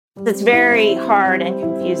It's very hard and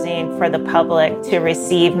confusing for the public to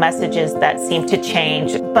receive messages that seem to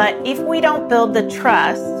change. But if we don't build the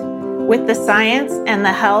trust with the science and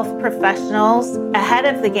the health professionals ahead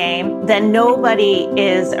of the game, then nobody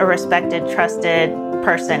is a respected, trusted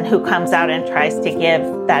person who comes out and tries to give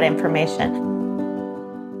that information.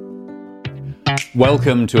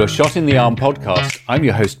 Welcome to A Shot in the Arm podcast. I'm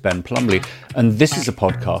your host, Ben Plumley, and this is a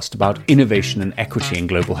podcast about innovation and equity in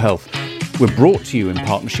global health. We're brought to you in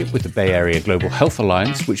partnership with the Bay Area Global Health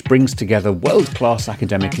Alliance, which brings together world-class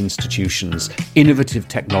academic institutions, innovative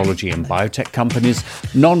technology and biotech companies,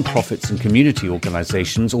 non-profits and community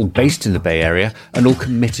organizations, all based in the Bay Area and all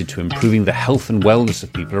committed to improving the health and wellness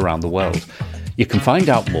of people around the world. You can find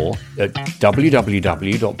out more at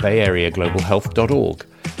www.bayareaglobalhealth.org.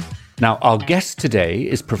 Now, our guest today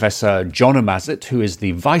is Professor Jonna Mazet, who is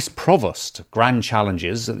the Vice Provost Grand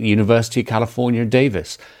Challenges at the University of California,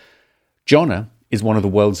 Davis. Jonna is one of the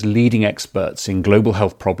world's leading experts in global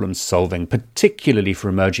health problem solving, particularly for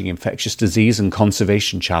emerging infectious disease and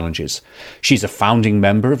conservation challenges. She's a founding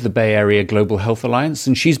member of the Bay Area Global Health Alliance,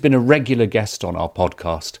 and she's been a regular guest on our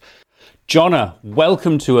podcast. Jonna,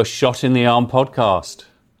 welcome to A Shot in the Arm podcast.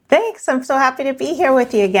 Thanks. I'm so happy to be here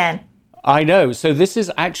with you again. I know. So this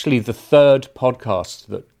is actually the third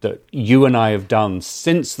podcast that you and I have done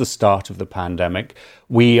since the start of the pandemic.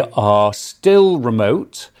 We are still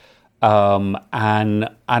remote. And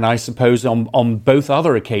I suppose on both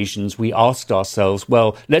other occasions, we asked ourselves,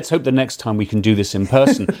 well, let's hope the next time we can do this in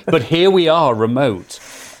person. But here we are, remote.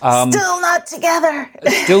 Still not together.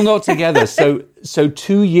 Still not together. So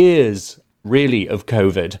 2 years, really, of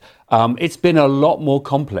COVID. It's been a lot more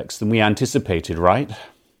complex than we anticipated, right?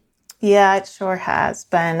 Yeah, it sure has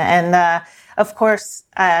been. And of course,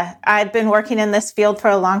 I've been working in this field for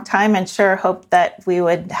a long time and sure hoped that we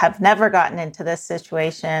would have never gotten into this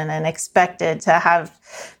situation and expected to have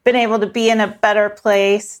been able to be in a better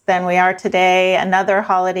place than we are today. Another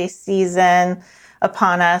holiday season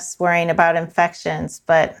upon us, worrying about infections.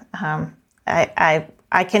 But I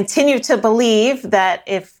continue to believe that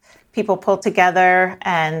if people pull together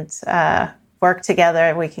and work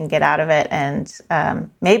together, we can get out of it, and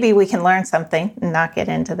maybe we can learn something and not get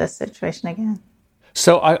into this situation again.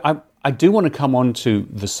 So I do want to come on to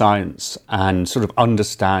the science and sort of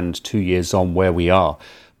understand 2 years on where we are,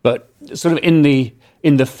 but sort of in the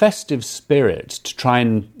festive spirit to try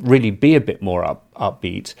and really be a bit more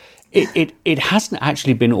upbeat. It hasn't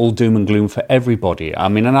actually been all doom and gloom for everybody. I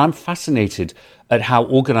mean, and I'm fascinated at how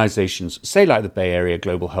organizations, say like the Bay Area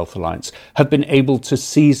Global Health Alliance, have been able to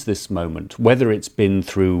seize this moment, whether it's been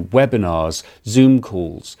through webinars, Zoom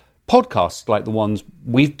calls, podcasts like the ones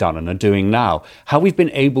we've done and are doing now, how we've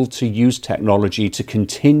been able to use technology to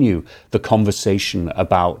continue the conversation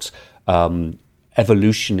about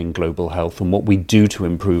evolution in global health and what we do to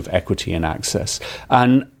improve equity and access.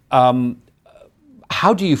 And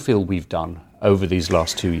how do you feel we've done over these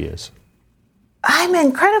last 2 years? I'm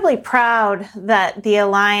incredibly proud that the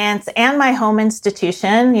Alliance and my home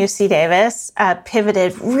institution, UC Davis,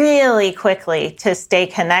 pivoted really quickly to stay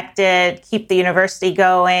connected, keep the university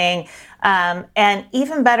going, and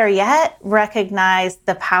even better yet, recognize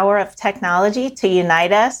the power of technology to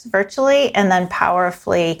unite us virtually, and then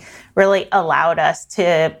powerfully really allowed us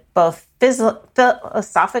to both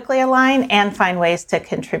philosophically align and find ways to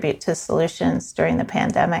contribute to solutions during the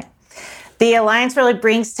pandemic. The Alliance really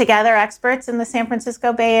brings together experts in the San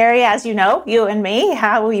Francisco Bay Area, as you know, you and me,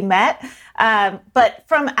 how we met. But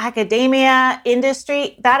from academia,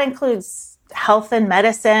 industry, that includes health and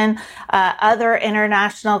medicine, other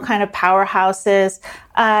international kind of powerhouses,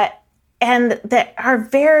 and our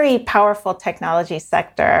very powerful technology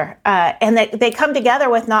sector. And they come together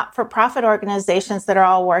with not-for-profit organizations that are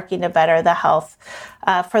all working to better the health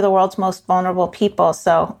for the world's most vulnerable people.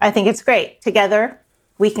 So I think it's great. Together,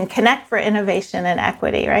 we can connect for innovation and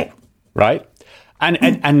equity, right? Right.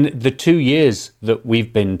 And the 2 years that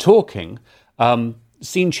we've been talking,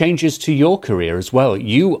 seen changes to your career as well.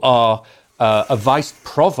 You are a vice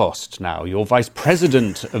provost now. You're vice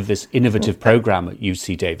president of this innovative program at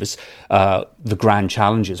UC Davis, the Grand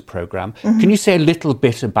Challenges program. Mm-hmm. Can you say a little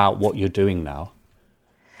bit about what you're doing now?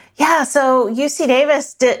 Yeah, so UC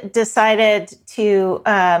Davis decided to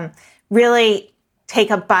really take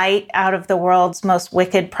a bite out of the world's most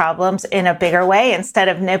wicked problems in a bigger way instead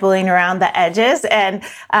of nibbling around the edges. And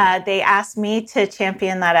they asked me to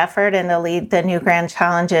champion that effort and to lead the new Grand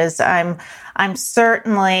Challenges. I'm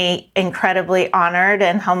certainly incredibly honored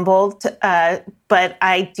and humbled, but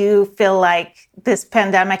I do feel like this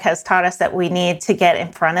pandemic has taught us that we need to get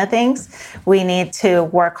in front of things. We need to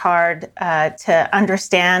work hard to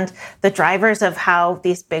understand the drivers of how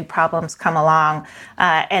these big problems come along.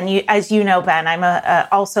 As you know, Ben, I'm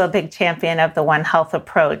also a big champion of the One Health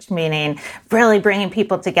approach, meaning really bringing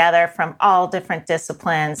people together from all different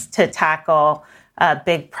disciplines to tackle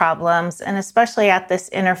big problems, and especially at this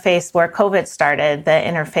interface where COVID started, the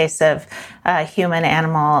interface of human,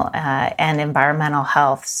 animal, and environmental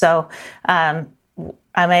health. So I'm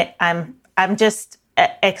just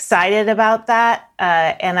excited about that,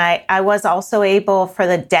 and I was also able for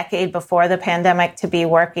the decade before the pandemic to be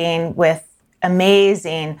working with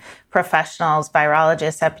amazing professionals,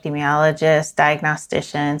 virologists, epidemiologists,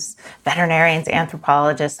 diagnosticians, veterinarians,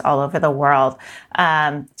 anthropologists all over the world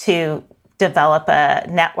to develop a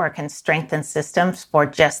network and strengthen systems for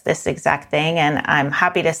just this exact thing. And I'm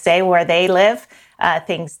happy to say where they live,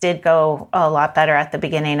 things did go a lot better at the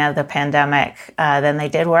beginning of the pandemic than they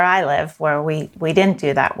did where I live, where we didn't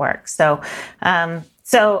do that work. So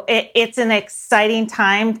it's an exciting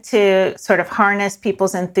time to sort of harness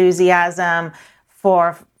people's enthusiasm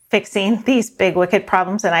for fixing these big, wicked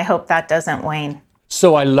problems. And I hope that doesn't wane.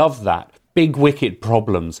 So I love that. Big, wicked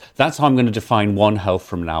problems. That's how I'm going to define One Health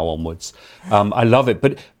from now onwards. I love it.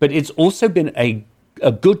 But it's also been a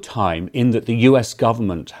good time in that the US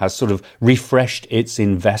government has sort of refreshed its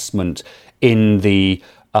investment in the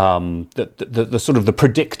sort of the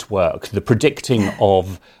predict work, the predicting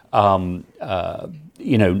of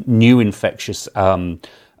new infectious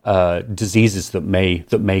diseases that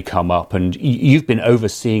may come up, and you've been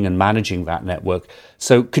overseeing and managing that network.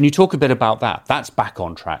 So can you talk a bit about that? That's back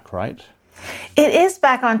on track, right? It is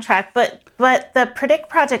back on track, but the Predict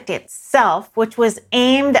project itself, which was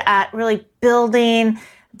aimed at really building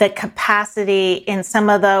the capacity in some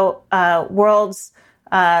of the world's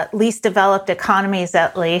least developed economies,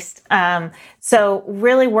 at least. So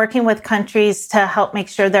really working with countries to help make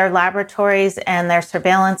sure their laboratories and their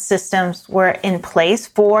surveillance systems were in place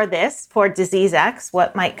for disease X,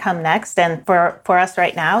 what might come next. And for us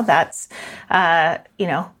right now, that's,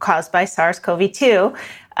 caused by SARS-CoV-2.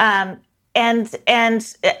 And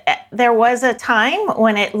there was a time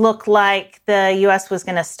when it looked like the U.S. was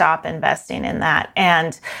going to stop investing in that.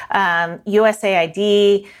 And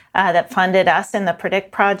USAID, that funded us in the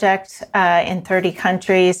Predict project in 30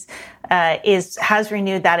 countries, has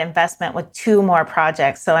renewed that investment with 2 more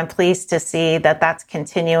projects. So I'm pleased to see that that's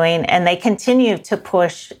continuing. And they continue to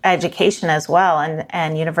push education as well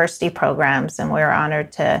and university programs. And we're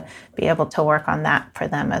honored to be able to work on that for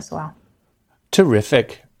them as well.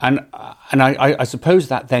 Terrific. And I suppose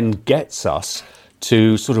that then gets us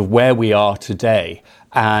to sort of where we are today.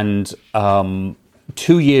 And 2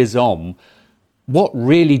 years on, what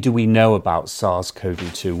really do we know about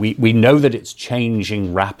SARS-CoV-2? We know that it's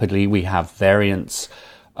changing rapidly. We have variants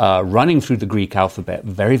running through the Greek alphabet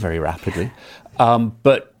very, very rapidly.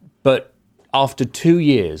 But after 2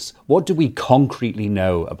 years, what do we concretely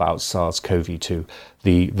know about SARS-CoV-2,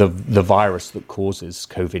 the virus that causes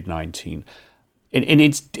COVID-19? And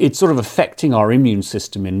it's sort of affecting our immune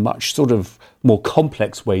system in much sort of more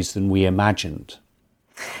complex ways than we imagined.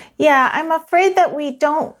 Yeah, I'm afraid that we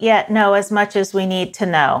don't yet know as much as we need to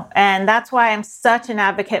know. And that's why I'm such an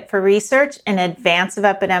advocate for research in advance of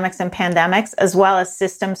epidemics and pandemics, as well as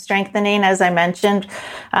system strengthening, as I mentioned,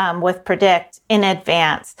 with Predict in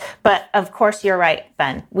advance. But of course, you're right,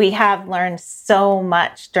 Ben. We have learned so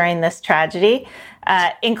much during this tragedy,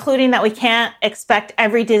 including that we can't expect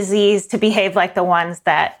every disease to behave like the ones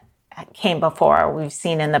that came before or we've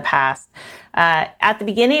seen in the past. At the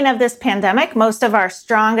beginning of this pandemic, most of our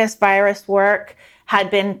strongest virus work had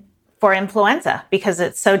been for influenza because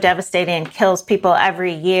it's so devastating and kills people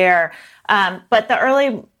every year. But the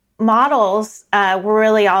early models were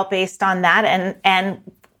really all based on that and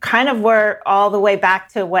kind of were all the way back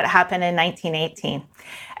to what happened in 1918.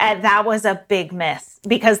 And that was a big miss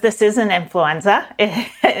because this isn't influenza.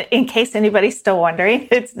 In case anybody's still wondering,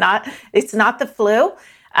 it's not the flu.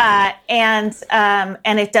 And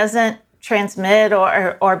it doesn't transmit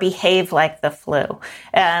or behave like the flu.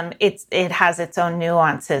 It has its own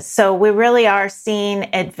nuances. So we really are seeing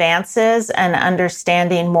advances and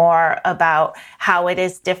understanding more about how it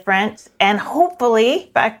is different. And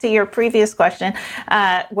hopefully, back to your previous question,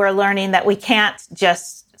 we're learning that we can't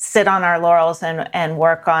just sit on our laurels and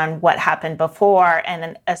work on what happened before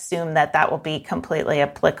and assume that will be completely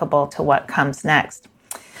applicable to what comes next.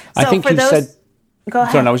 I think you said... Go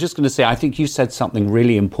ahead. Sorry, I was just going to say, I think you said something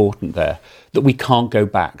really important there, that we can't go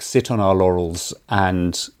back, sit on our laurels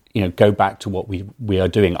and, go back to what we are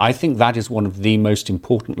doing. I think that is one of the most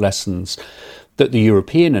important lessons that the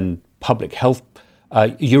European and public health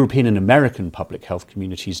European and American public health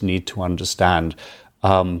communities need to understand.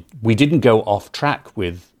 We didn't go off track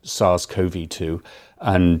with SARS-CoV-2,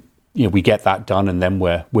 and we get that done, and then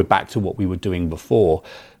we're back to what we were doing before.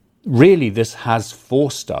 Really, this has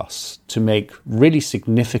forced us to make really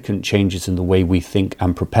significant changes in the way we think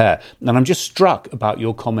and prepare. And I'm just struck about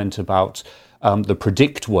your comment about the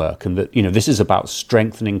PREDICT work, and that this is about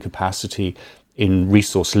strengthening capacity in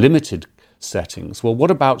resource-limited settings. Well, what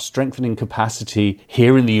about strengthening capacity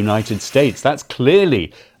here in the United States? That's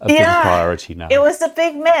clearly a big priority now. It was a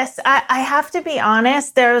big miss. I have to be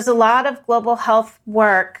honest, there's a lot of global health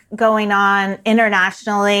work going on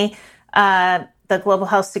internationally, the global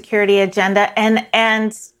health security agenda,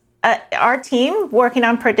 and our team working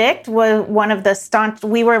on PREDICT was one of the staunch.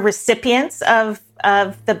 We were recipients of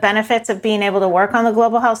the benefits of being able to work on the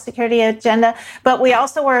global health security agenda, but we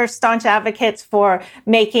also were staunch advocates for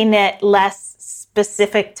making it less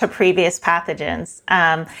specific to previous pathogens.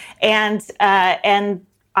 And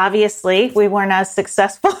obviously, we weren't as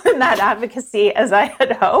successful in that advocacy as I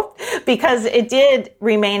had hoped, because it did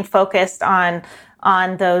remain focused on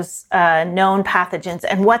those known pathogens.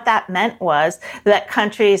 And what that meant was that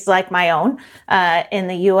countries like my own in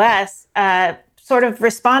the U.S. Sort of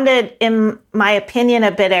responded, in my opinion,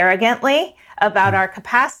 a bit arrogantly about our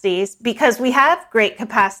capacities, because we have great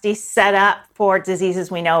capacities set up for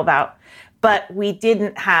diseases we know about, but we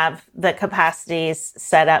didn't have the capacities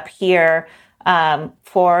set up here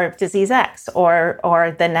for disease X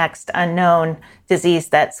or the next unknown disease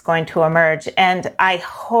that's going to emerge. And I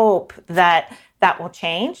hope that will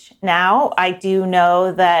change now. I do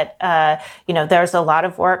know that there's a lot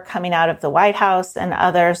of work coming out of the White House and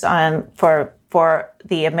others for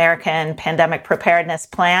the American Pandemic Preparedness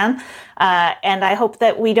Plan. And I hope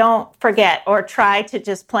that we don't forget or try to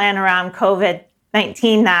just plan around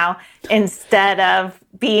COVID-19 now instead of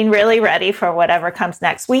being really ready for whatever comes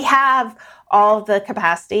next. We have all the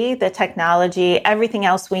capacity, the technology, everything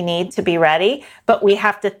else we need to be ready, but we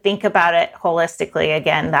have to think about it holistically.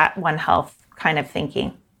 Again, that One Health kind of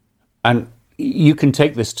thinking. And you can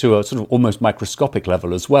take this to a sort of almost microscopic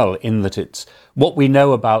level as well, in that it's what we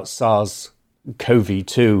know about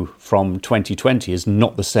SARS-CoV-2 from 2020 is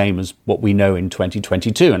not the same as what we know in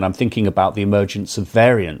 2022. And I'm thinking about the emergence of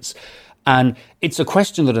variants. And it's a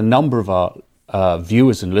question that a number of our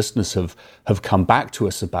viewers and listeners have come back to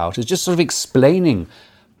us about, is just sort of explaining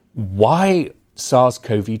why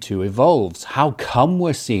SARS-CoV-2 evolves. How come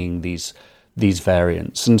we're seeing these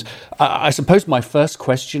variants? And I suppose my first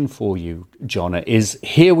question for you, Jonna, is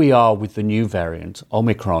here we are with the new variant,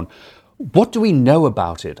 Omicron. What do we know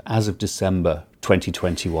about it as of December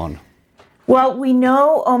 2021? Well, we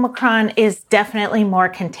know Omicron is definitely more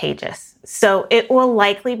contagious. So it will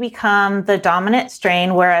likely become the dominant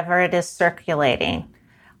strain wherever it is circulating.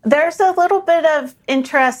 There's a little bit of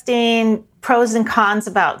interesting pros and cons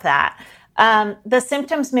about that. The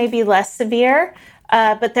symptoms may be less severe,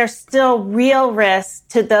 but there's still real risk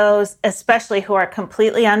to those, especially who are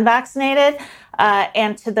completely unvaccinated,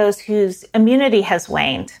 and to those whose immunity has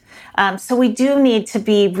waned. So we do need to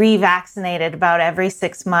be revaccinated about every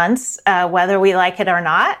 6 months, whether we like it or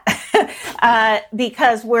not,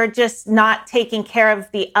 because we're just not taking care of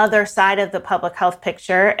the other side of the public health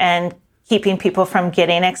picture and keeping people from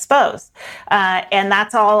getting exposed. And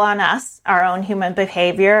that's all on us, our own human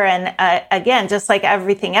behavior. And again, just like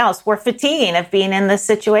everything else, we're fatiguing of being in this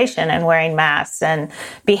situation and wearing masks and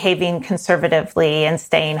behaving conservatively and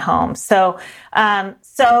staying home. So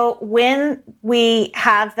when we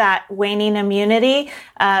have that waning immunity,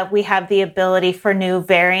 we have the ability for new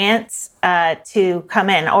variants to come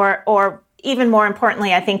in, or even more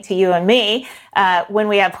importantly, I think to you and me, when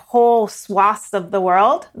we have whole swaths of the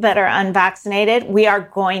world that are unvaccinated, we are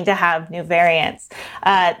going to have new variants.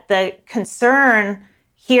 The concern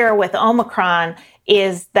here with Omicron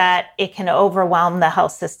is that it can overwhelm the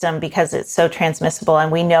health system because it's so transmissible.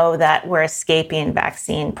 And we know that we're escaping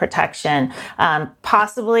vaccine protection,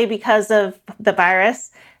 possibly because of the virus,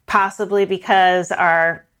 possibly because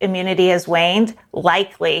our immunity has waned,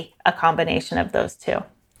 likely a combination of those two.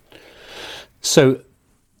 So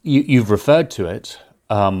you've referred to it.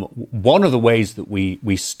 One of the ways that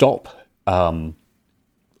we stop or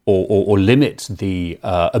limit the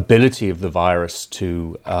ability of the virus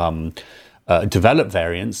to develop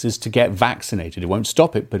variants is to get vaccinated. It won't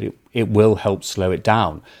stop it, but it will help slow it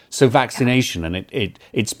down. So vaccination, and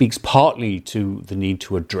it speaks partly to the need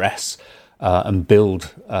to address and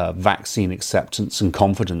build vaccine acceptance and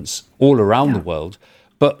confidence all around the world.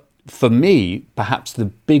 But for me, perhaps the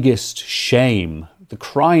biggest shame, the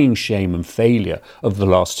crying shame and failure of the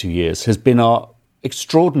last 2 years has been our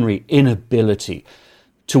extraordinary inability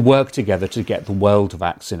to work together to get the world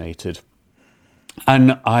vaccinated.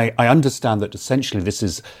 And I understand that essentially this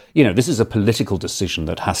is a political decision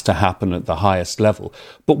that has to happen at the highest level.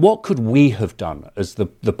 But what could we have done as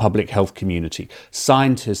the public health community,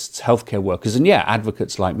 scientists, healthcare workers, and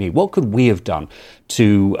advocates like me? What could we have done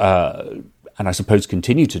to, and I suppose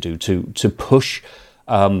continue to do, to push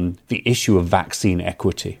the issue of vaccine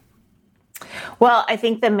equity? Well, I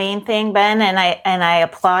think the main thing, Ben, and I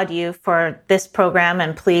applaud you for this program,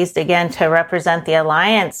 and pleased again to represent the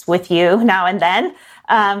Alliance with you now and then.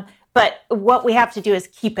 But what we have to do is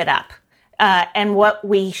keep it up. And what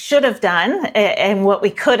we should have done and what we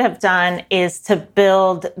could have done is to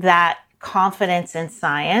build that confidence in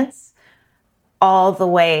science all the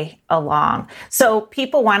way along. So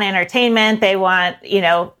people want entertainment. They want,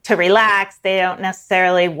 to relax. They don't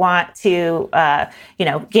necessarily want to,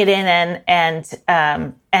 get in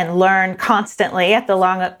and learn constantly at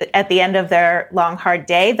the end of their long, hard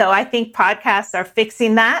day. Though I think podcasts are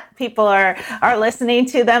fixing that. People are listening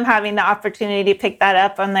to them, having the opportunity to pick that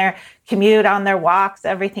up on their commute, on their walks,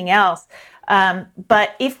 everything else.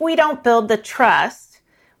 But if we don't build the trust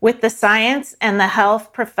with the science and the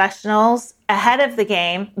health professionals ahead of the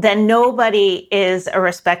game, then nobody is a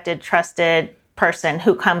respected, trusted person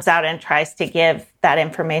who comes out and tries to give that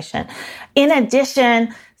information. In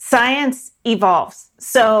addition, science evolves.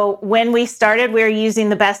 So when we started, we were using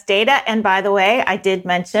the best data. And by the way, I did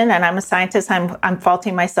mention, and I'm a scientist, I'm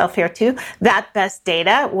faulting myself here too, that best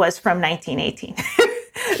data was from 1918.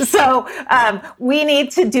 So we need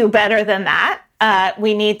to do better than that.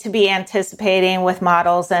 We need to be anticipating with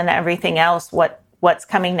models and everything else what's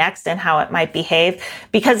coming next and how it might behave,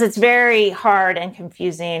 because it's very hard and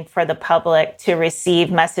confusing for the public to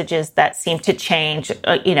receive messages that seem to change.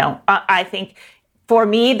 I think for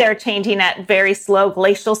me, they're changing at very slow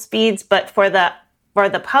glacial speeds, but for the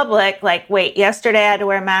public, like, wait, yesterday I had to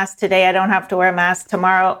wear a mask, today I don't have to wear a mask,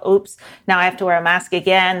 tomorrow, oops, now I have to wear a mask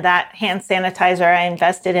again. That hand sanitizer I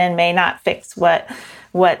invested in may not fix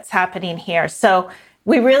what's happening here. So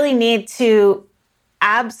we really need to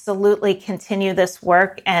absolutely continue this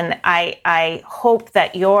work. And I hope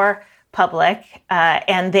that your public,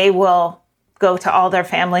 and they will go to all their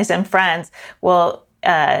families and friends, will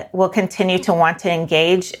continue to want to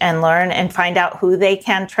engage and learn and find out who they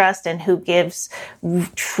can trust and who gives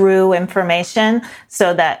true information,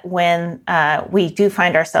 so that when we do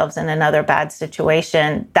find ourselves in another bad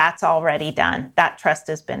situation, that's already done. That trust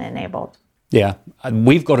has been enabled. Yeah, and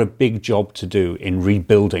we've got a big job to do in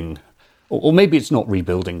rebuilding, or maybe it's not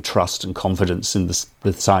rebuilding, trust and confidence in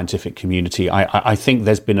the scientific community. I think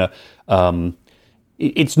there's been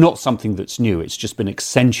it's not something that's new. It's just been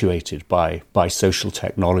accentuated by social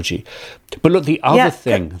technology. But look, the other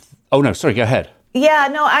thing... Oh, no, sorry, go ahead. Yeah,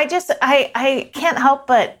 no, I can't help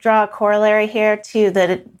but draw a corollary here to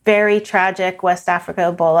the very tragic West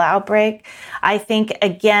Africa Ebola outbreak. I think,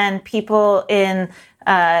 again, people in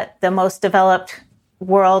the most developed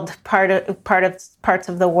world, parts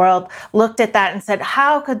of the world, looked at that and said,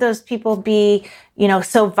 how could those people be,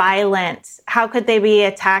 so violent? How could they be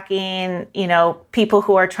attacking, people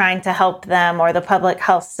who are trying to help them or the public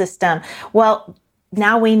health system? Well,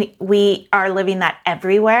 now we are living that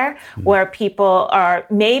everywhere, where people are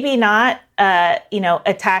maybe not,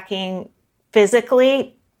 attacking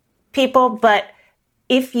physically people, but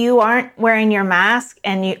if you aren't wearing your mask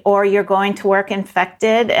or you're going to work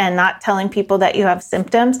infected and not telling people that you have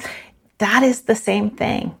symptoms, that is the same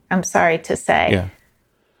thing. I'm sorry to say.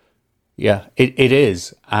 Yeah, it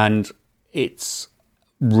is. And it's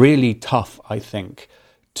really tough, I think,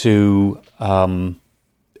 to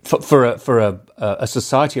for a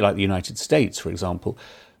society like the United States, for example,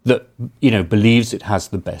 that believes it has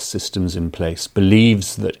the best systems in place,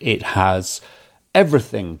 believes that it has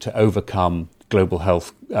everything to overcome global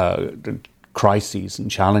health crises and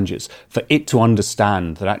challenges, for it to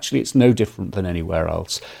understand that actually it's no different than anywhere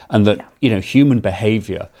else, and that human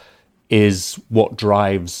behavior is what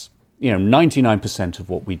drives 99% of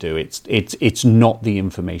what we do. It's not the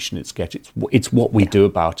information it's what we do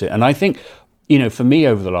about it. And I think for me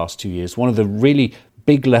over the last 2 years, one of the really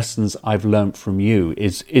big lessons I've learned from you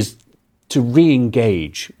is to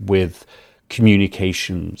re-engage with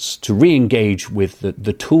communications, to re-engage with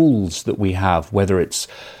the tools that we have, whether it's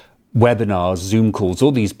webinars, Zoom calls,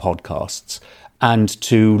 or these podcasts, and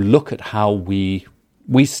to look at how we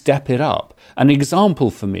step it up. An example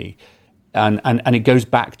for me, and it goes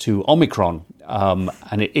back to Omicron,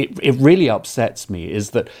 and it really upsets me,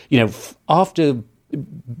 is that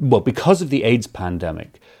because of the AIDS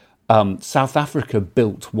pandemic, South Africa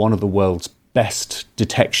built one of the world's best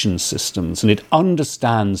detection systems, and it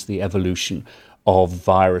understands the evolution of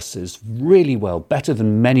viruses really well, better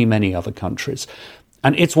than many, many other countries.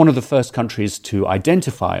 And it's one of the first countries to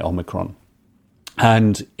identify Omicron.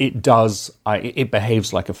 And it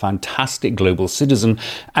behaves like a fantastic global citizen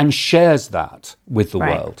and shares that with the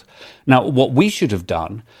world. Now, what we should have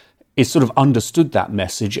done is sort of understood that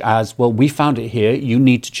message as, well, we found it here, you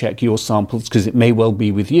need to check your samples because it may well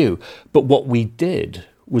be with you. But what we did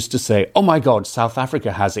was to say, oh my God, South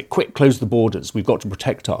Africa has it, quick, close the borders, we've got to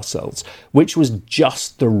protect ourselves, which was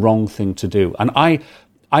just the wrong thing to do. And I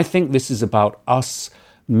think this is about us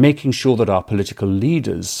making sure that our political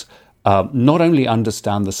leaders not only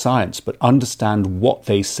understand the science, but understand what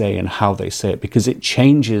they say and how they say it, because it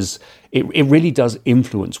changes, it really does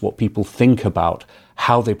influence what people think about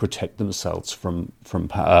how they protect themselves from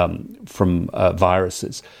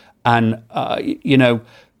viruses. And,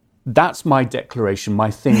 that's my declaration,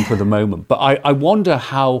 my thing for the moment. But I wonder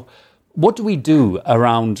what do we do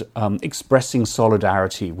around expressing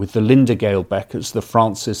solidarity with the Linda Gale Beckers, the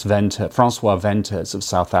Francois Venters of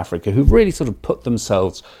South Africa, who've really sort of put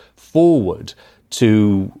themselves forward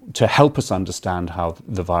to help us understand how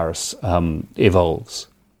the virus evolves?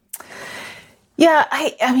 Yeah,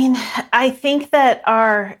 I think that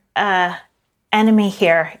our enemy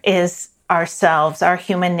here is ourselves, our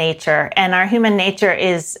human nature. And our human nature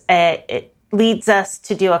it leads us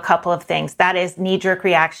to do a couple of things. That is knee-jerk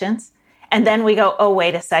reactions. And then we go, oh,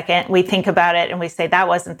 wait a second. We think about it and we say that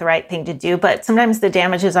wasn't the right thing to do. But sometimes the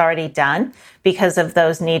damage is already done because of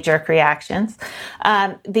those knee-jerk reactions.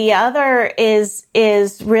 The other is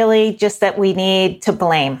really just that we need to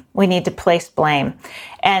blame. We need to place blame.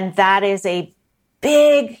 And that is a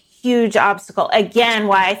big, huge obstacle. Again,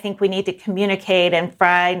 why I think we need to communicate and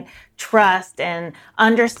find trust and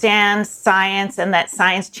understand science, and that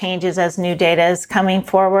science changes as new data is coming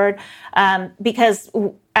forward. Because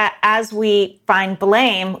as we find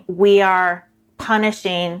blame, we are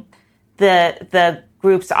punishing the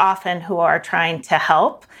groups often who are trying to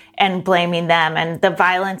help and blaming them. And the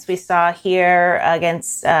violence we saw here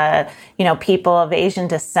against, people of Asian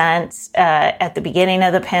descent at the beginning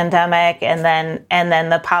of the pandemic, and then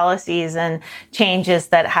the policies and changes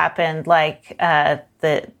that happened, like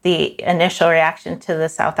the initial reaction to the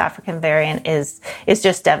South African variant is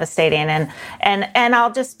just devastating. And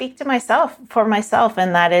I'll just speak to myself,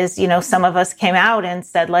 and that is, some of us came out and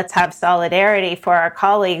said, let's have solidarity for our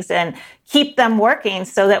colleagues and keep them working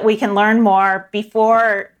so that we can learn more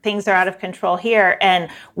before things are out of control here. And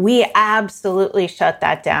we absolutely shut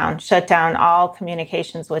down all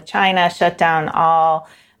communications with China, shut down all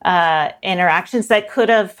interactions that could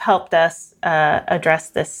have helped us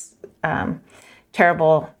address this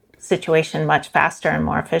terrible situation much faster and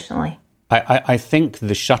more efficiently. I think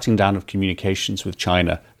the shutting down of communications with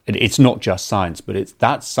China, it's not just science, but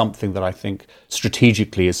that's something that I think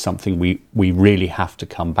strategically is something we really have to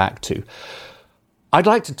come back to. I'd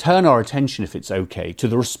like to turn our attention, if it's okay, to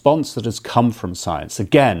the response that has come from science.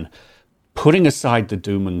 Again, putting aside the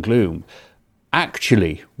doom and gloom,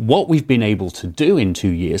 actually, what we've been able to do in 2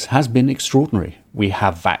 years has been extraordinary. We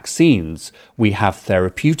have vaccines, we have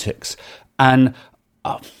therapeutics, and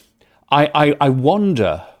I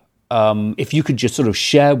wonder if you could just sort of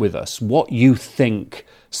share with us what you think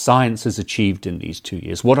science has achieved in these 2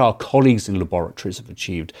 years, what our colleagues in laboratories have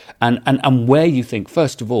achieved, and where you think,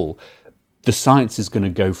 first of all, the science is going to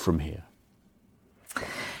go from here.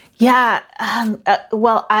 Yeah,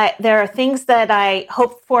 there are things that I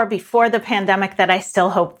hoped for before the pandemic that I still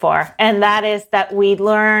hope for, and that is that we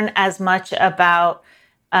learn as much about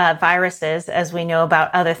viruses as we know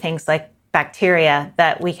about other things like bacteria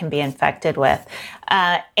that we can be infected with.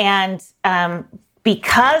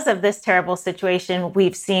 Because of this terrible situation,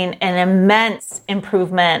 we've seen an immense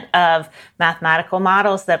improvement of mathematical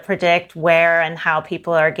models that predict where and how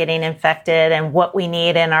people are getting infected and what we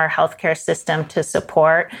need in our healthcare system to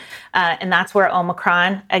support. And that's where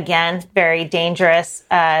Omicron, again, very dangerous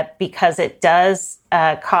because it does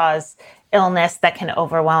cause illness that can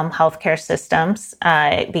overwhelm healthcare systems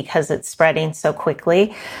because it's spreading so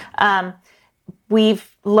quickly.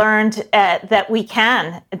 We've learned that we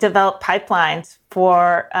can develop pipelines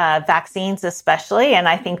for vaccines, especially, and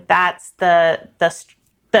I think that's the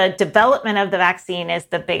development of the vaccine is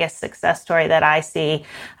the biggest success story that I see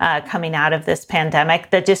coming out of this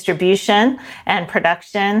pandemic. The distribution and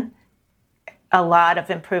production, a lot of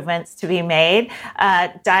improvements to be made.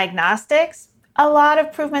 Diagnostics, A lot of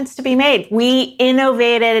improvements to be made. We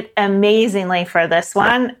innovated amazingly for this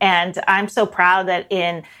one, and I'm so proud that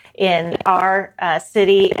in our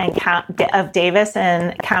city and of Davis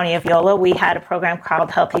and county of Yola, we had a program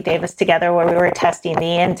called Healthy Davis Together, where we were testing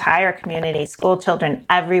the entire community, school children,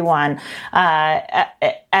 everyone,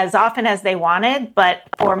 as often as they wanted. But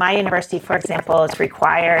for my university, for example, it's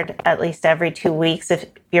required at least every 2 weeks if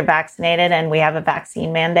you're vaccinated, and we have a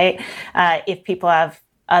vaccine mandate. If people have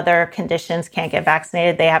other conditions, can't get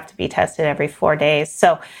vaccinated, they have to be tested every 4 days.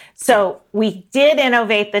 So we did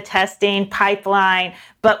innovate the testing pipeline,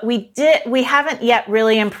 but we haven't yet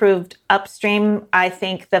really improved upstream, I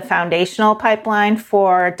think, the foundational pipeline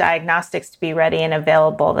for diagnostics to be ready and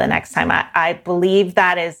available the next time. I believe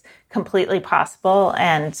that is completely possible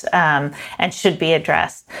and should be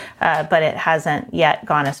addressed, but it hasn't yet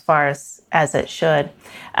gone as far as it should.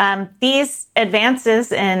 These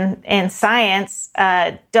advances in science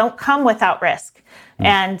don't come without risk,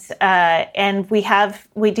 and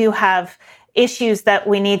we do have issues that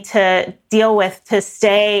we need to deal with to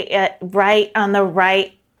stay right on the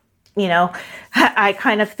right. I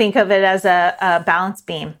kind of think of it as a balance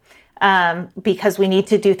beam. Because we need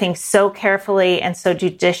to do things so carefully and so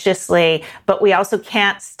judiciously, but we also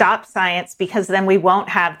can't stop science because then we won't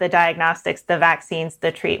have the diagnostics, the vaccines,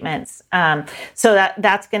 the treatments. So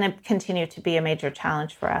that's going to continue to be a major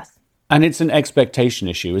challenge for us. And it's an expectation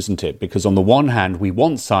issue, isn't it? Because on the one hand, we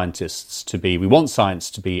want science to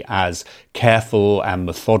be as careful and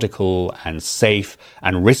methodical and safe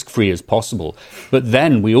and risk-free as possible. But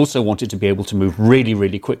then we also want it to be able to move really,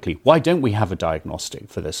 really quickly. Why don't we have a diagnostic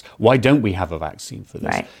for this? Why don't we have a vaccine for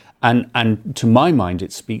this? Right. And to my mind,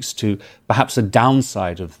 it speaks to perhaps a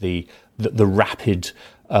downside of the rapid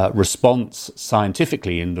response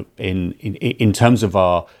scientifically in terms of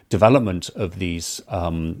our development of these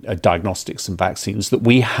diagnostics and vaccines, that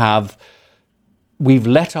we've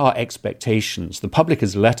let our expectations, the public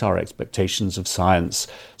has let our expectations of science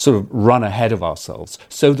sort of run ahead of ourselves,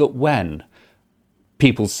 so that when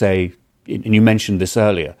people say, and you mentioned this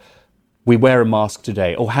earlier, we wear a mask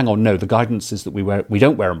today. Oh, hang on, no, the guidance is that we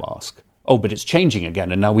don't wear a mask. Oh, but it's changing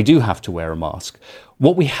again, and now we do have to wear a mask.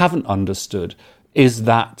 What we haven't understood is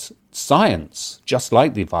that science, just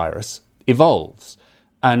like the virus, evolves.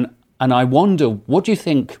 And I wonder, what do you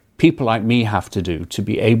think people like me have to do to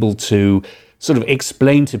be able to sort of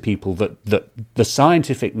explain to people that the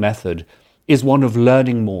scientific method is one of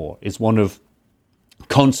learning more, is one of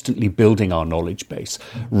constantly building our knowledge base,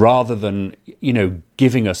 rather than,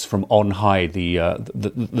 giving us from on high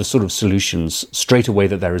the sort of solutions straight away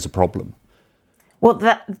that there is a problem?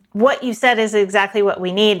 Well, what you said is exactly what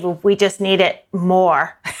we need. We just need it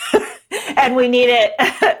more. And we need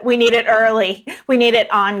it early. We need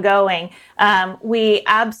it ongoing. We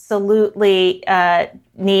absolutely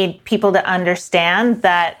need people to understand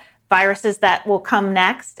that viruses that will come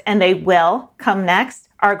next, and they will come next,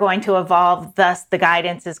 are going to evolve. Thus, the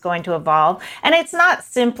guidance is going to evolve. And it's not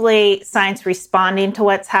simply science responding to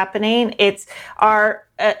what's happening. It's our,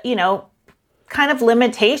 kind of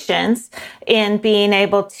limitations in being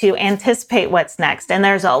able to anticipate what's next. And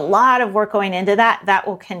there's a lot of work going into that. That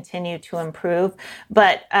will continue to improve.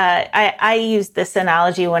 But I used this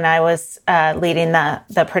analogy when I was leading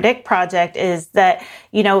the Predict project, is that,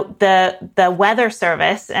 the weather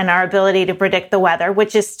service and our ability to predict the weather,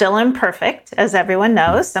 which is still imperfect, as everyone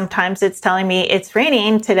knows. Sometimes it's telling me it's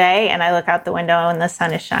raining today, and I look out the window and the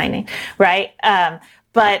sun is shining, right?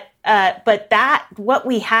 But that, what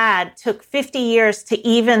we had, took 50 years to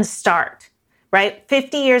even start, right?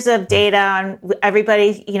 50 years of data on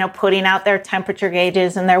everybody, putting out their temperature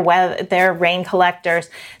gauges and their rain collectors.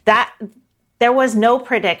 That there was no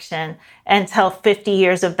prediction until 50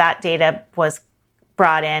 years of that data was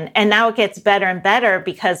brought in. And now it gets better and better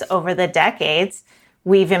because over the decades,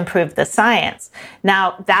 we've improved the science.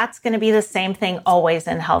 Now, that's going to be the same thing always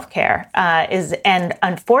in healthcare. And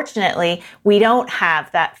unfortunately, we don't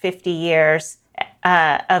have that 50 years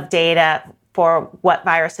of data for what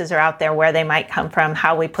viruses are out there, where they might come from,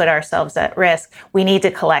 how we put ourselves at risk. We need to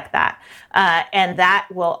collect that. And that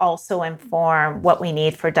will also inform what we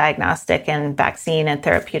need for diagnostic and vaccine and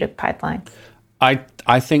therapeutic pipeline.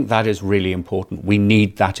 I think that is really important. We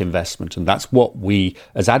need that investment, and that's what we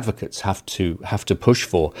as advocates have to push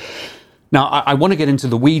for. Now, I want to get into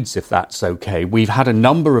the weeds, if that's okay. We've had a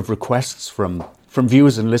number of requests from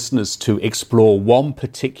viewers and listeners to explore one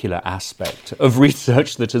particular aspect of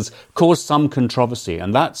research that has caused some controversy,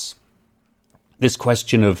 and that's this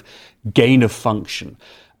question of gain of function.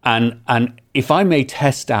 And if I may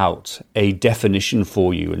test out a definition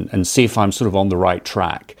for you and see if I'm sort of on the right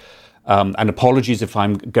track. And apologies if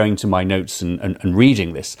I'm going to my notes and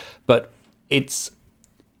reading this, but it's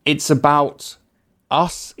about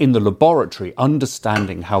us in the laboratory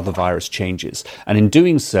understanding how the virus changes, and in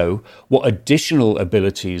doing so, what additional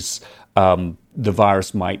abilities the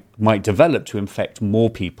virus might develop to infect more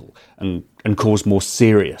people and cause more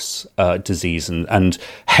serious disease and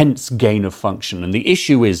hence gain of function. And the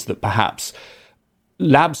issue is that perhaps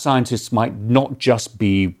lab scientists might not just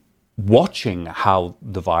be watching how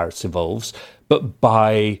the virus evolves, but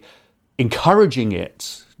by encouraging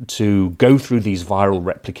it to go through these viral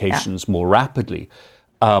replications more rapidly,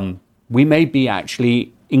 we may be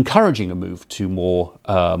actually encouraging a move to more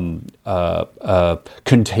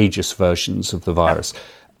contagious versions of the virus.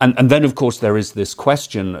 And then, of course, there is this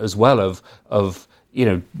question as well of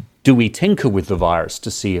do we tinker with the virus to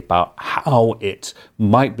see about how it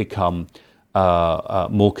might become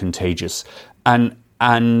more contagious? And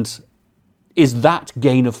is that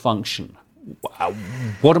gain of function?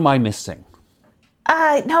 What am I missing?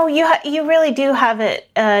 No, you really do have it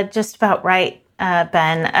just about right,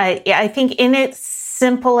 Ben. I think in its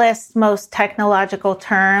simplest, most technological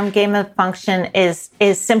term, gain of function is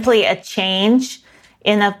simply a change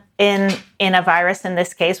in a virus. In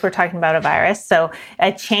this case, we're talking about a virus. So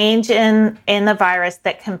a change in the virus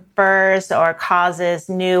that confers or causes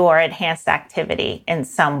new or enhanced activity in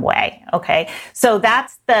some way. Okay, so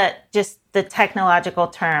that's just the technological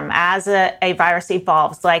term. As a virus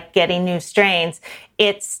evolves, like getting new strains,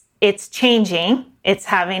 it's changing. It's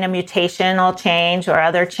having a mutational change or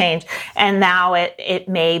other change, and now it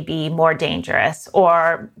may be more dangerous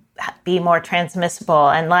or be more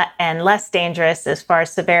transmissible and less dangerous as far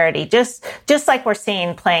as severity, just like we're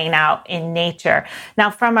seeing playing out in nature.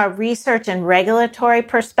 Now, from a research and regulatory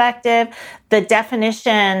perspective, the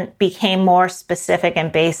definition became more specific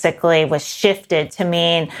and basically was shifted to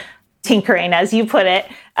mean tinkering, as you put it,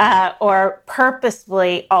 or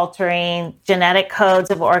purposefully altering genetic codes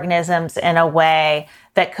of organisms in a way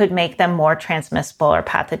that could make them more transmissible or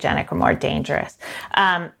pathogenic or more dangerous.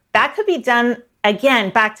 That could be done, again,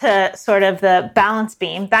 back to sort of the balance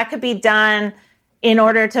beam, that could be done in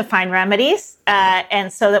order to find remedies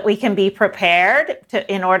and so that we can be prepared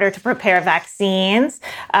in order to prepare vaccines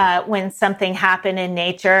when something happened in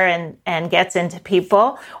nature and gets into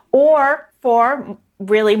people, or for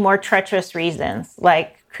really more treacherous reasons,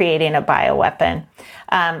 like creating a bioweapon.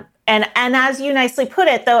 And as you nicely put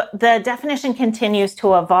it, the definition continues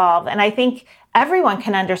to evolve. And I think everyone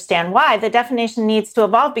can understand why the definition needs to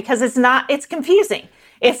evolve, because it's confusing.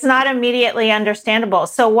 It's not immediately understandable.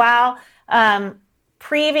 So while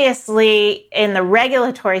previously in the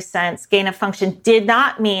regulatory sense, gain of function did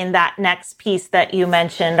not mean that next piece that you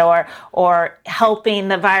mentioned or helping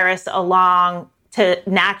the virus along to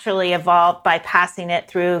naturally evolve by passing it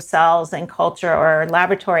through cells and culture or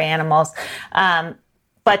laboratory animals,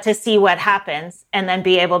 but to see what happens and then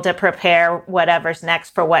be able to prepare whatever's next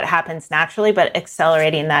for what happens naturally, but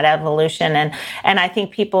accelerating that evolution. And I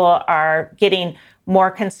think people are getting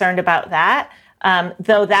more concerned about that,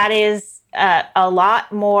 though that is a lot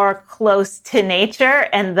more close to nature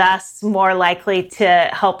and thus more likely to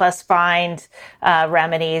help us find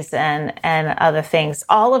remedies and other things.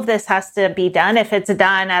 All of this has to be done. If it's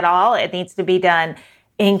done at all, it needs to be done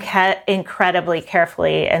incredibly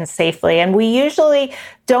carefully and safely. And we usually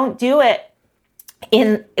don't do it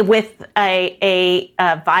with a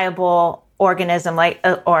viable organism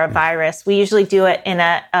or a virus. We usually do it in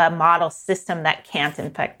a model system that can't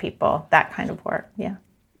infect people, that kind of work. Yeah.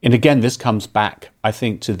 And again, this comes back, I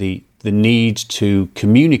think, to the need to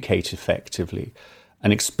communicate effectively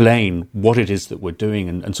and explain what it is that we're doing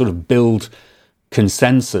and sort of build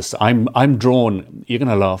consensus. I'm drawn, you're going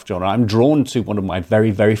to laugh, Jonna, I'm drawn to one of my very,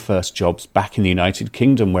 very first jobs back in the United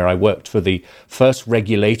Kingdom, where I worked for the first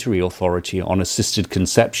regulatory authority on assisted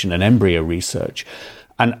conception and embryo research.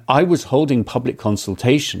 And I was holding public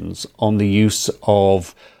consultations on the use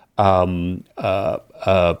of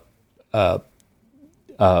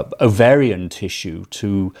ovarian tissue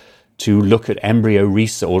to look at embryo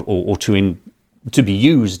research or to be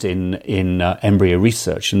used in embryo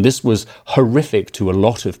research. And this was horrific to a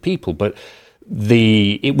lot of people, but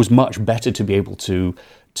it was much better to be able to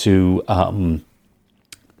do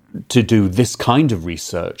this kind of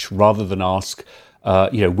research rather than ask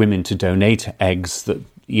women to donate eggs that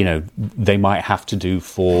they might have to do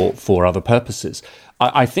for other purposes.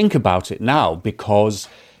 I think about it now because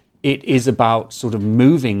it is about sort of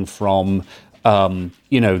moving from the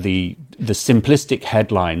simplistic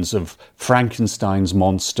headlines of Frankenstein's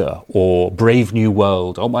monster or Brave New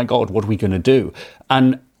World. Oh my God, what are we going to do?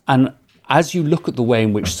 And as you look at the way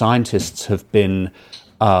in which scientists have been,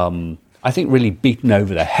 I think, really beaten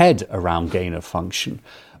over the head around gain of function,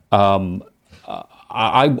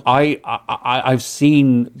 I've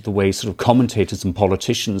seen the way sort of commentators and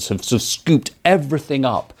politicians have sort of scooped everything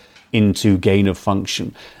up into gain of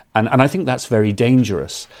function. And I think that's very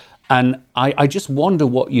dangerous. And I just wonder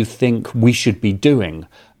what you think we should be doing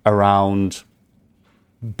around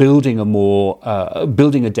building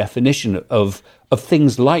a definition of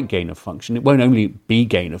things like gain of function. It won't only be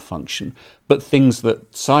gain of function, but things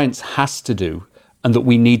that science has to do and that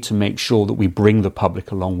we need to make sure that we bring the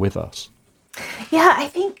public along with us. Yeah, I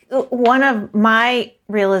think one of my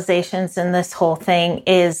realizations in this whole thing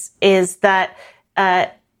is that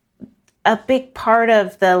a big part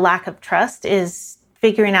of the lack of trust is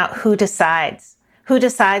figuring out who decides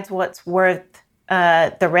what's worth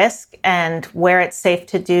the risk and where it's safe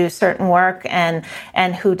to do certain work and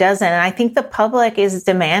who doesn't. And I think the public is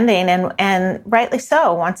demanding and rightly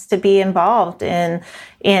so wants to be involved in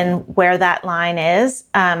where that line is.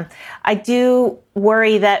 I do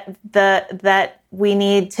worry that we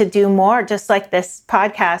need to do more, just like this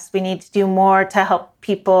podcast. We need to do more to help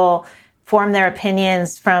people form their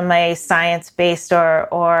opinions from a science-based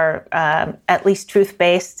or at least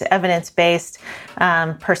truth-based, evidence-based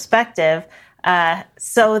perspective.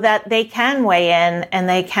 So that they can weigh in and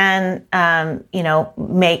they can,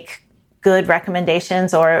 make good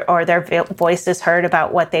recommendations or their voice is heard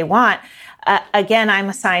about what they want. Again, I'm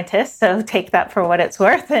a scientist, so take that for what it's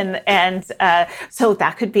worth. And so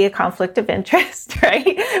that could be a conflict of interest,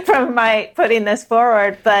 right, from my putting this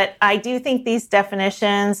forward. But I do think these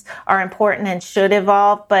definitions are important and should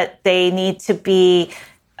evolve, but they need to be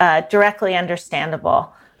directly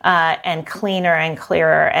understandable. And cleaner and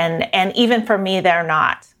clearer. And even for me, they're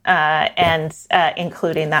not.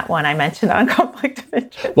 Including that one I mentioned on conflict of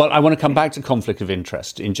interest. Well, I want to come back to conflict of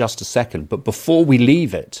interest in just a second. But before we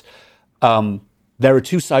leave it, there are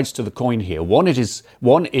two sides to the coin here. One is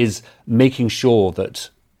making sure that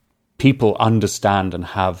people understand and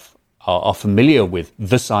are familiar with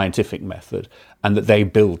the scientific method and that they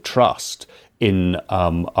build trust in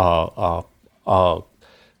our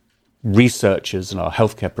researchers and our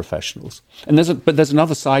healthcare professionals. And there's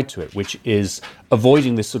another side to it, which is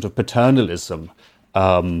avoiding this sort of paternalism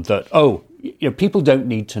that, people don't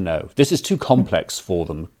need to know. This is too complex for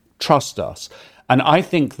them. Trust us. And I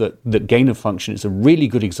think that gain of function is a really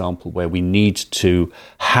good example where we need to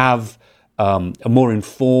have a more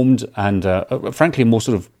informed and, frankly, a more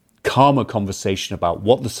sort of calmer conversation about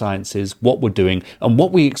what the science is, what we're doing, and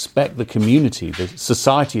what we expect the community, the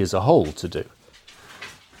society as a whole, to do.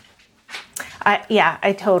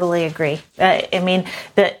 I totally agree. It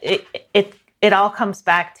all comes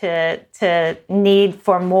back to need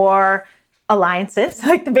for more alliances,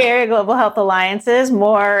 like the Bay Area Global Health Alliances,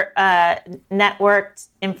 more networked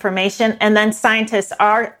information, and then scientists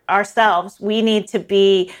ourselves. We need to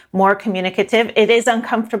be more communicative. It is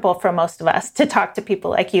uncomfortable for most of us to talk to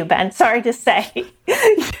people like you, Ben. Sorry to say,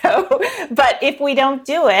 but if we don't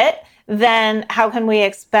do it, then how can we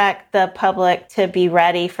expect the public to be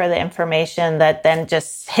ready for the information that then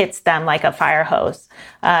just hits them like a fire hose?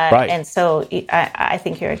 Right. And so I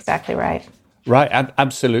think you're exactly right. Right,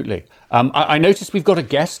 absolutely. I noticed we've got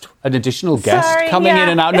an additional guest coming in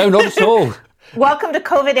and out. No, not at all. Welcome to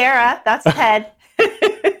COVID era. That's Ted.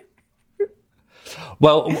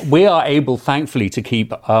 Well, we are able, thankfully, to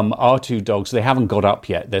keep our two dogs. They haven't got up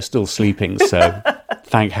yet. They're still sleeping, so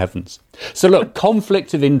thank heavens. So look,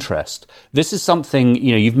 conflict of interest. This is something,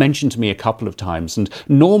 you've mentioned to me a couple of times. And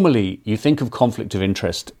normally you think of conflict of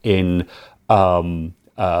interest in the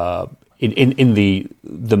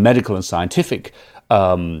medical and scientific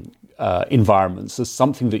environments as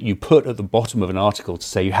something that you put at the bottom of an article to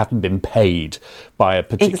say you haven't been paid by a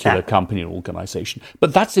particular company or organization.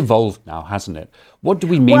 But that's evolved now, hasn't it? What do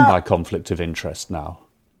we mean by conflict of interest now?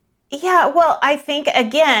 Yeah, well, I think,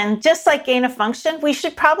 again, just like gain of function, we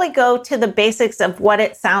should probably go to the basics of what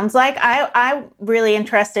it sounds like. I'm really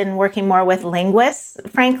interested in working more with linguists,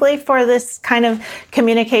 frankly, for this kind of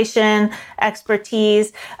communication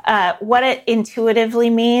expertise, what it intuitively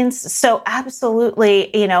means. So absolutely,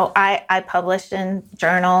 I publish in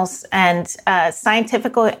journals, and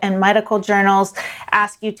scientific and medical journals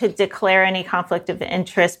ask you to declare any conflict of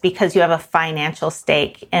interest because you have a financial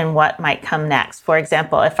stake in what might come next. For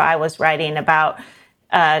example, if I was writing about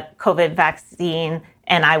COVID vaccine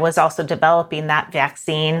and I was also developing that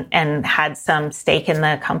vaccine and had some stake in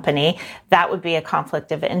the company, that would be a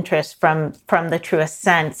conflict of interest from the truest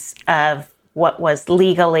sense of what was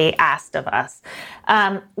legally asked of us.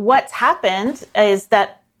 What's happened is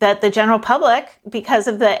that the general public, because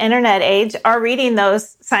of the internet age, are reading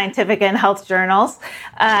those scientific and health journals.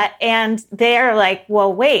 And they're like,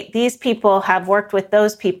 well, wait, these people have worked with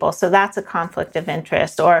those people, so that's a conflict of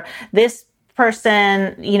interest. Or this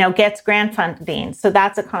person, gets grant funding. So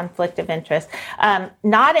that's a conflict of interest.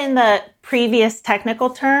 Not in the previous technical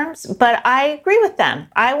terms, but I agree with them.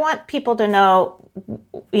 I want people to know,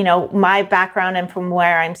 my background and from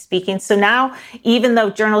where I'm speaking. So now, even though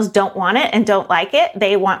journals don't want it and don't like it,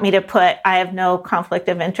 they want me to put, I have no conflict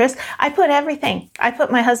of interest. I put everything. I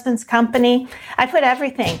put my husband's company. I put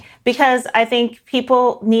everything because I think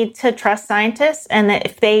people need to trust scientists. And that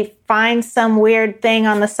if they find some weird thing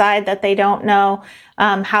on the side that they don't know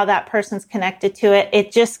how that person's connected to it,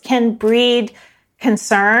 it just can breed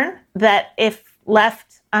concern that if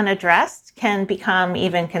left unaddressed can become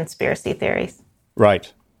even conspiracy theories.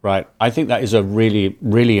 Right. I think that is a really,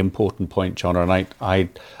 really important point, Jonna. And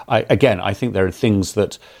I think there are things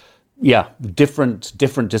that, different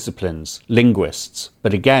disciplines, linguists,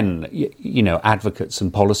 but again, advocates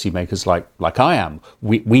and policymakers like I am,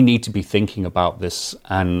 we need to be thinking about this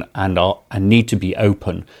and need to be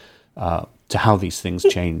open to how these things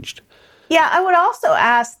changed. Yeah, I would also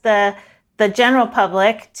ask the general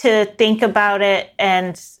public to think about it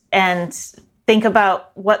and think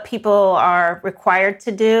about what people are required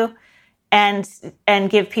to do and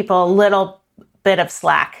give people a little bit of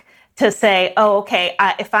slack to say, oh, okay,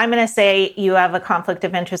 if I'm going to say you have a conflict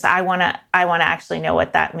of interest, I want to actually know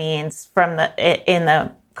what that means in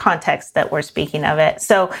the context that we're speaking of it.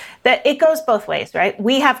 So that it goes both ways, right?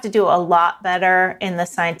 We have to do a lot better in the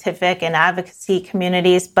scientific and advocacy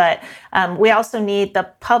communities, but we also need the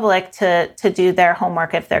public to do their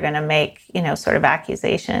homework if they're going to make, sort of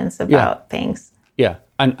accusations about things. Yeah.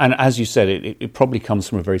 And as you said, it probably comes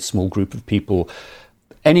from a very small group of people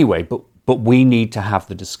anyway, but we need to have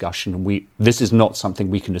the discussion. This is not something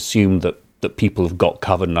we can assume that people have got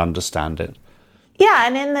covered and understand it. Yeah,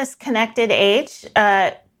 and in this connected age,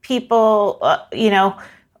 people,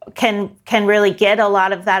 can really get a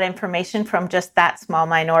lot of that information from just that small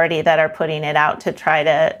minority that are putting it out to try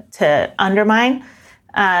to undermine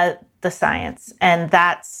the science, and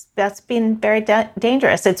that's been very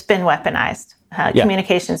dangerous. It's been weaponized.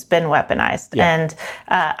 Communication's been weaponized, and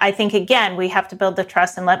I think again we have to build the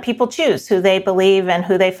trust and let people choose who they believe and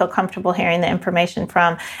who they feel comfortable hearing the information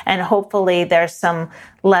from, and hopefully there's some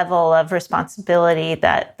level of responsibility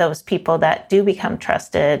that those people that do become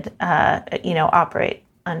trusted, operate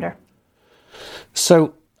under.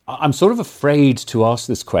 So I'm sort of afraid to ask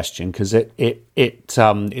this question because it's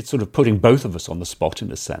sort of putting both of us on the spot in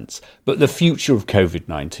a sense. But the future of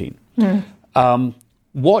COVID-19.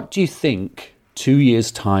 What do you think 2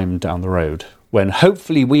 years' time down the road, when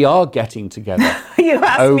hopefully we are getting together? You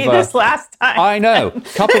asked me this last time. I know.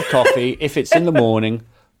 Cup of coffee if it's in the morning,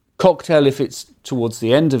 cocktail if it's towards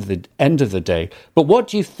the end of the day. But what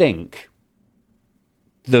do you think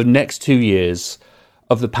the next 2 years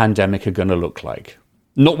of the pandemic are going to look like?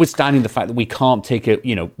 Notwithstanding the fact that we can't take it,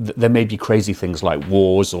 there may be crazy things like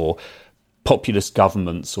wars or populist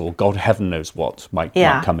governments or God heaven knows what might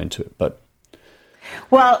come into it. But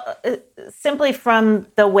well, simply from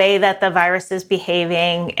the way that the virus is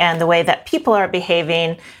behaving and the way that people are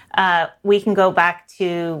behaving, we can go back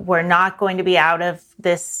to we're not going to be out of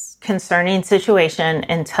this concerning situation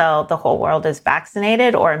until the whole world is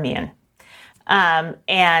vaccinated or immune.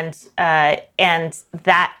 And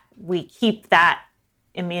that we keep that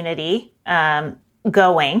immunity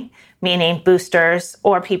going, meaning boosters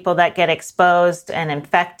or people that get exposed and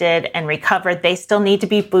infected and recovered, they still need to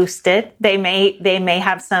be boosted. They may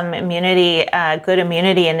have some immunity, good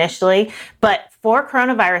immunity initially, but for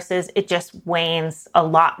coronaviruses, it just wanes a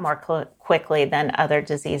lot more quickly than other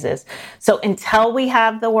diseases. So until we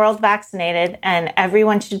have the world vaccinated, and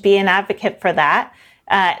everyone should be an advocate for that,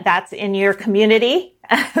 that's in your community,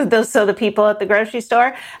 so the people at the grocery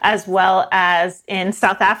store, as well as in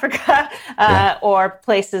South Africa or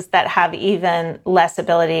places that have even less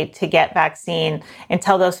ability to get vaccine.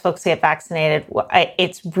 Until those folks get vaccinated,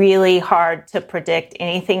 it's really hard to predict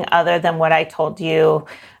anything other than what I told you,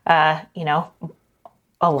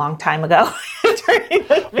 a long time ago during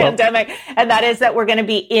the pandemic. And that is that we're going to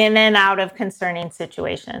be in and out of concerning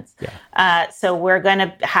situations. So we're going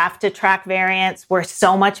to have to track variants. We're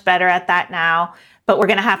so much better at that now, but we're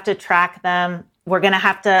going to have to track them. We're going to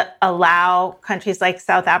have to allow countries like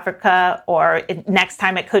South Africa, or next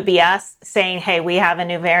time it could be us, saying, hey, we have a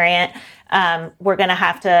new variant. We're going to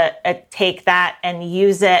have to take that and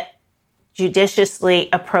use it judiciously,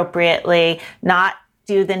 appropriately, not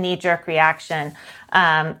do the knee-jerk reaction.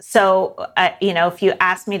 If you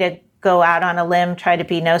ask me to go out on a limb, try to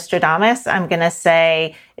be Nostradamus, I'm going to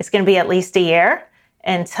say it's going to be at least a year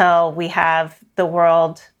until we have the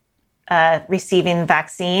world receiving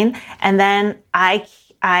vaccine. And then I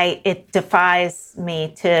it defies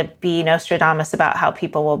me to be Nostradamus about how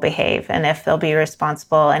people will behave and if they'll be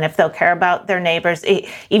responsible and if they'll care about their neighbors.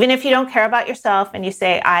 Even if you don't care about yourself and you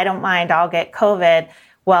say, I don't mind, I'll get COVID.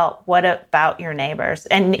 Well, what about your neighbors?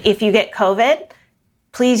 And if you get COVID,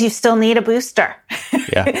 please, you still need a booster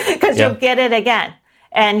because you'll get it again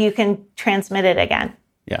and you can transmit it again.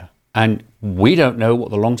 Yeah. And we don't know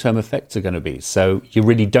what the long-term effects are going to be. So you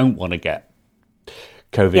really don't want to get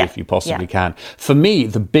COVID if you possibly can. For me,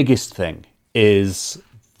 the biggest thing is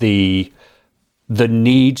the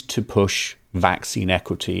need to push vaccine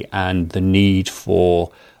equity and the need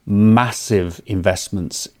for massive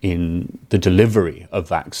investments in the delivery of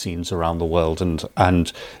vaccines around the world.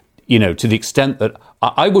 And you know, to the extent that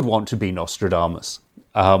I would want to be Nostradamus,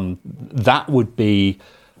 that would be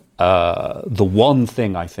the one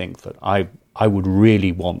thing I think that I would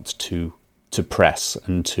really want to press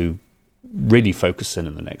and to really focus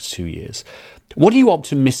in the next 2 years. What are you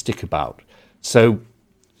optimistic about? So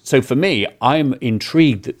for me, I'm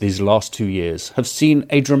intrigued that these last 2 years have seen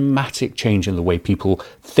a dramatic change in the way people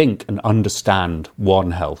think and understand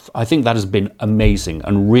One Health. I think that has been amazing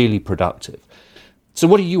and really productive. So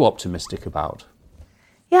what are you optimistic about?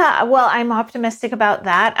 Yeah, well, I'm optimistic about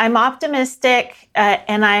that. I'm optimistic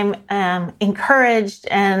and I'm encouraged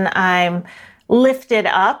and I'm lifted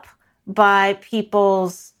up by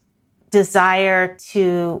people's desire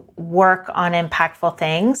to work on impactful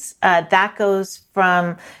things. That goes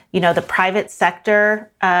from, the private sector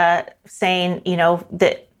saying,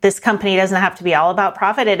 that this company doesn't have to be all about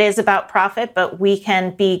profit. It is about profit, but we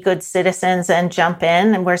can be good citizens and jump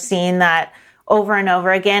in. And we're seeing that over and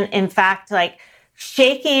over again. In fact, like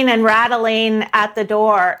shaking and rattling at the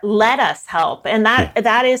door, let us help. And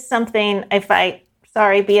that is something,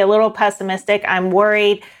 be a little pessimistic, I'm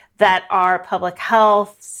worried that our public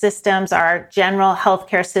health systems, our general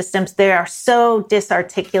healthcare systems, they are so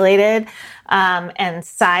disarticulated and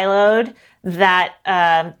siloed that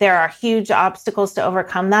there are huge obstacles to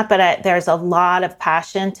overcome that, but there's a lot of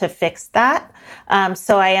passion to fix that.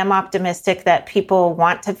 So I am optimistic that people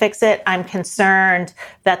want to fix it. I'm concerned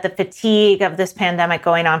that the fatigue of this pandemic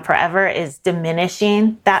going on forever is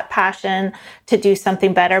diminishing that passion to do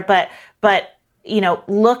something better. But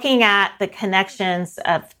looking at the connections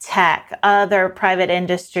of tech, other private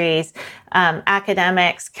industries,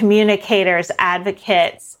 academics, communicators,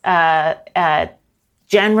 advocates,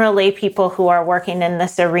 generally people who are working in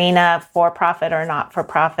this arena, for-profit or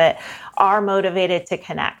not-for-profit, are motivated to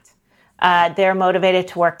connect. They're motivated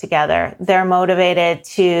to work together. They're motivated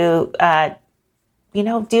to,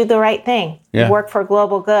 do the right thing, work for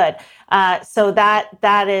global good. So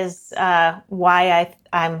that is why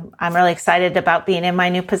I'm really excited about being in my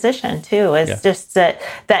new position too. Just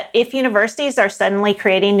that if universities are suddenly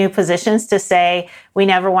creating new positions to say we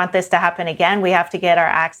never want this to happen again, we have to get our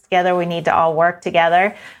acts together. We need to all work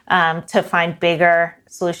together to find bigger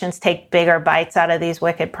solutions, take bigger bites out of these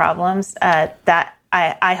wicked problems. That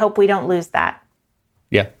I hope we don't lose that.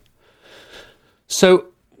 Yeah. So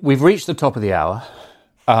we've reached the top of the hour.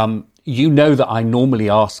 You know that I normally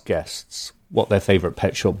ask guests what their favorite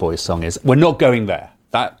Pet Shop Boys song is. We're not going there.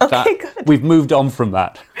 Good. We've moved on from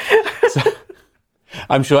that. So,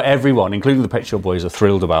 I'm sure everyone, including the Pet Shop Boys, are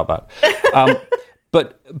thrilled about that.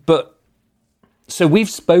 But so we've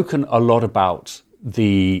spoken a lot about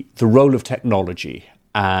the role of technology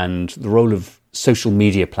and the role of social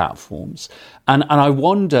media platforms, and I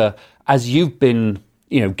wonder, as you've been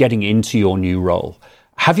getting into your new role,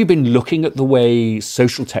 have you been looking at the way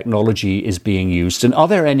social technology is being used? And are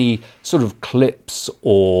there any sort of clips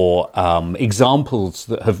or examples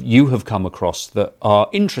that you have come across that are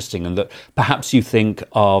interesting and that perhaps you think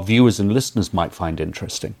our viewers and listeners might find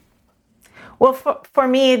interesting? Well, for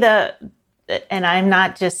me, and I'm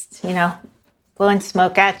not just, blowing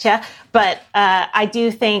smoke at you, but I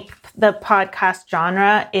do think the podcast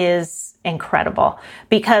genre is incredible,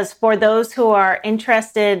 because for those who are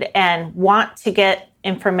interested and want to get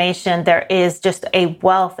information, there is just a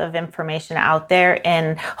wealth of information out there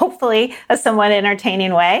in hopefully a somewhat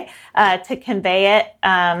entertaining way to convey it.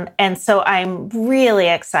 And so I'm really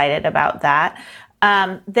excited about that.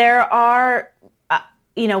 There are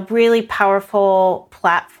really powerful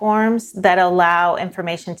platforms that allow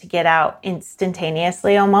information to get out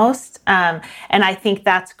instantaneously almost. And I think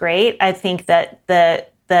that's great. I think that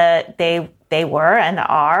they were and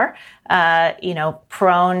are,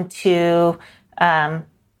 prone to, bad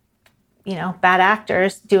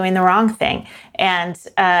actors doing the wrong thing. And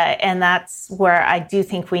that's where I do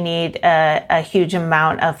think we need a huge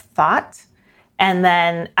amount of thought. And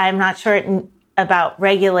then I'm not sure about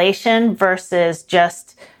regulation versus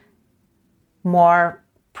just more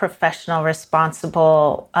professional,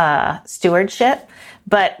 responsible stewardship.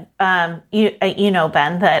 But you know,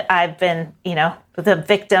 Ben, that I've been, the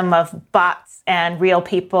victim of bots and real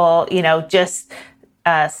people, just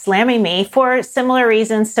slamming me for similar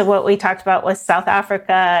reasons to what we talked about with South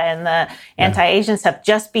Africa and the anti-Asian stuff,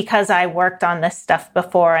 just because I worked on this stuff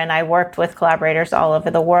before and I worked with collaborators all over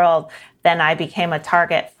the world. Then I became a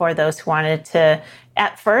target for those who wanted to,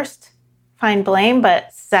 at first, find blame,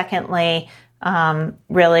 but secondly,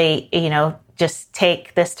 really, just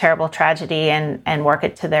take this terrible tragedy and work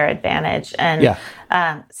it to their advantage. And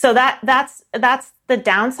so that's the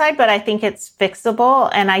downside, but I think it's fixable.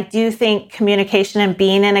 And I do think communication and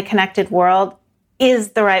being in a connected world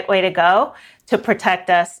is the right way to go to protect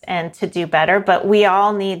us and to do better. But we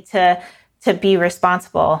all need to be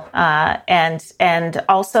responsible and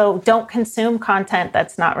also don't consume content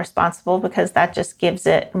that's not responsible, because that just gives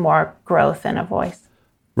it more growth and a voice.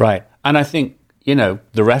 Right. And I think,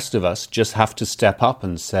 the rest of us just have to step up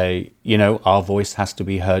and say, our voice has to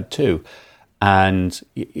be heard too. And,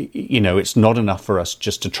 it's not enough for us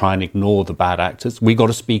just to try and ignore the bad actors. We got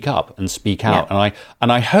to speak up and speak out. Yeah.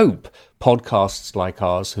 And I hope podcasts like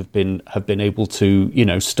ours have been able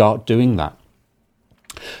to, start doing that.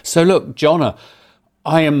 So look, Jonna,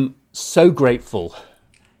 I am so grateful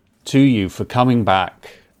to you for coming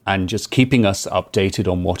back and just keeping us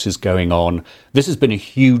updated on what is going on. This has been a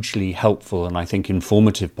hugely helpful and I think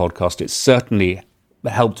informative podcast. It's certainly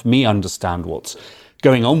helped me understand what's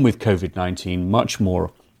going on with COVID-19 much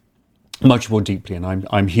more deeply, and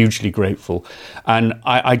I'm hugely grateful. And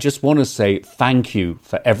I just want to say thank you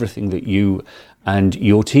for everything that you and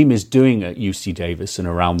your team is doing at UC Davis and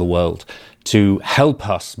around the world to help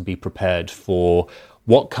us be prepared for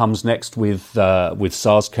what comes next with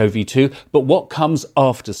SARS-CoV-2, but what comes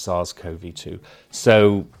after SARS-CoV-2.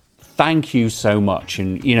 So thank you so much.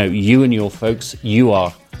 And, you and your folks, you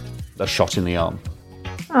are a shot in the arm.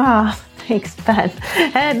 Thanks, Ben.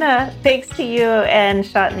 And thanks to you and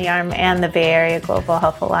Shot in the Arm and the Bay Area Global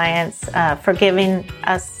Health Alliance for giving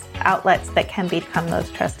us outlets that can become those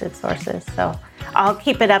trusted sources. So I'll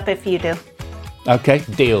keep it up if you do. Okay,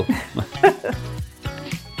 deal.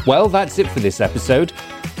 Well, that's it for this episode.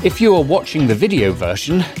 If you are watching the video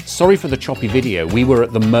version, sorry for the choppy video. We were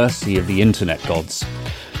at the mercy of the internet gods.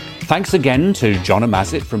 Thanks again to Jonna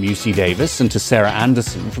Mazet from UC Davis and to Sarah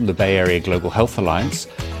Anderson from the Bay Area Global Health Alliance.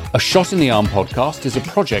 A Shot in the Arm podcast is a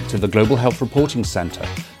project of the Global Health Reporting Center.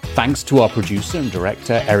 Thanks to our producer and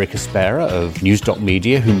director, Eric Espera of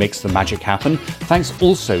News.media, who makes the magic happen. Thanks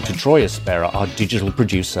also to Troy Espera, our digital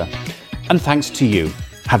producer. And thanks to you.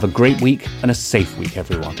 Have a great week and a safe week,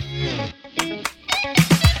 everyone.